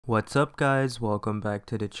What's up guys, welcome back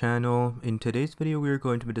to the channel. In today's video we are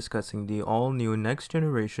going to be discussing the all-new next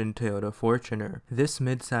generation Toyota Fortuner. This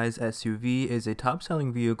mid-size SUV is a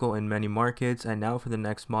top-selling vehicle in many markets, and now for the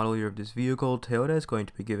next model year of this vehicle, Toyota is going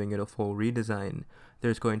to be giving it a full redesign.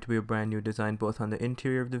 There's going to be a brand new design both on the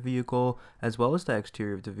interior of the vehicle as well as the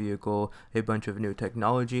exterior of the vehicle, a bunch of new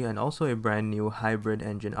technology, and also a brand new hybrid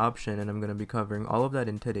engine option, and I'm going to be covering all of that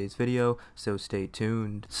in today's video, so stay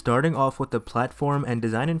tuned. Starting off with the platform and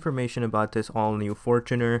design information about this all-new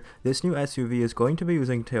Fortuner, this new SUV is going to be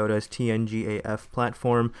using Toyota's TNGA-F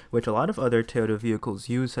platform, which a lot of other Toyota vehicles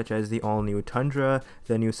use, such as the all-new Tundra,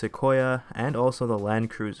 the new Sequoia, and also the Land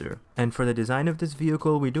Cruiser. And for the design of this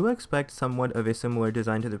vehicle, we do expect somewhat of a similar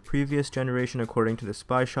design to the previous generation according to the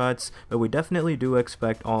spy shots, but we definitely do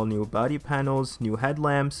expect all new body panels, new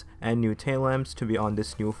headlamps, and new tail lamps to be on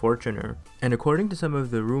this new Fortuner. And according to some of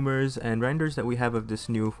the rumors and renders that we have of this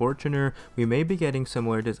new Fortuner, we may be getting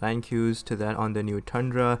similar design cues to that on the new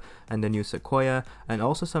Tundra and the new Sequoia, and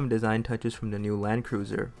also some design touches from the new Land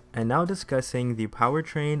Cruiser. And now discussing the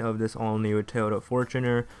powertrain of this all-new Toyota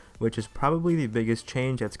Fortuner, which is probably the biggest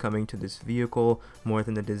change that's coming to this vehicle more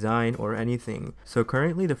than the design or anything. So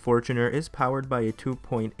currently the Fortuner is powered by a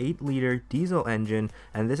 2.8 liter diesel engine,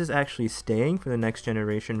 and this is actually staying for the next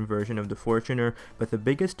generation version of the Fortuner, but the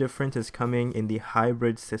biggest difference is coming in the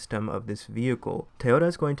hybrid system of this vehicle. Toyota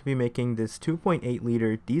is going to be making this 2.8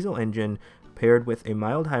 liter diesel engine paired with a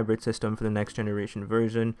mild hybrid system for the next generation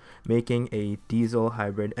version, making a diesel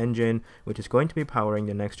hybrid engine, which is going to be powering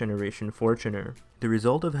the next generation Fortuner. The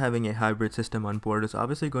result of having a hybrid system on board is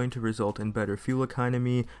obviously going to result in better fuel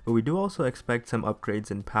economy, but we do also expect some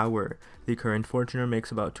upgrades in power. The current Fortuner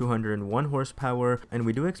makes about 201 horsepower, and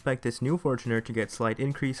we do expect this new Fortuner to get slight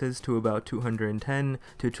increases to about 210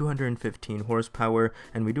 to 215 horsepower,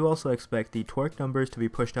 and we do also expect the torque numbers to be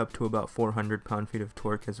pushed up to about 400 pound-feet of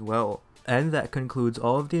torque as well. And that concludes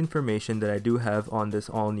all of the information that I do have on this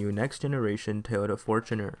all-new next-generation Toyota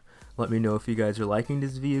Fortuner. Let me know if you guys are liking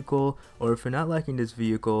this vehicle, or if you're not liking this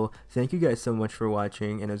vehicle. Thank you guys so much for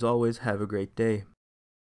watching, and as always, have a great day.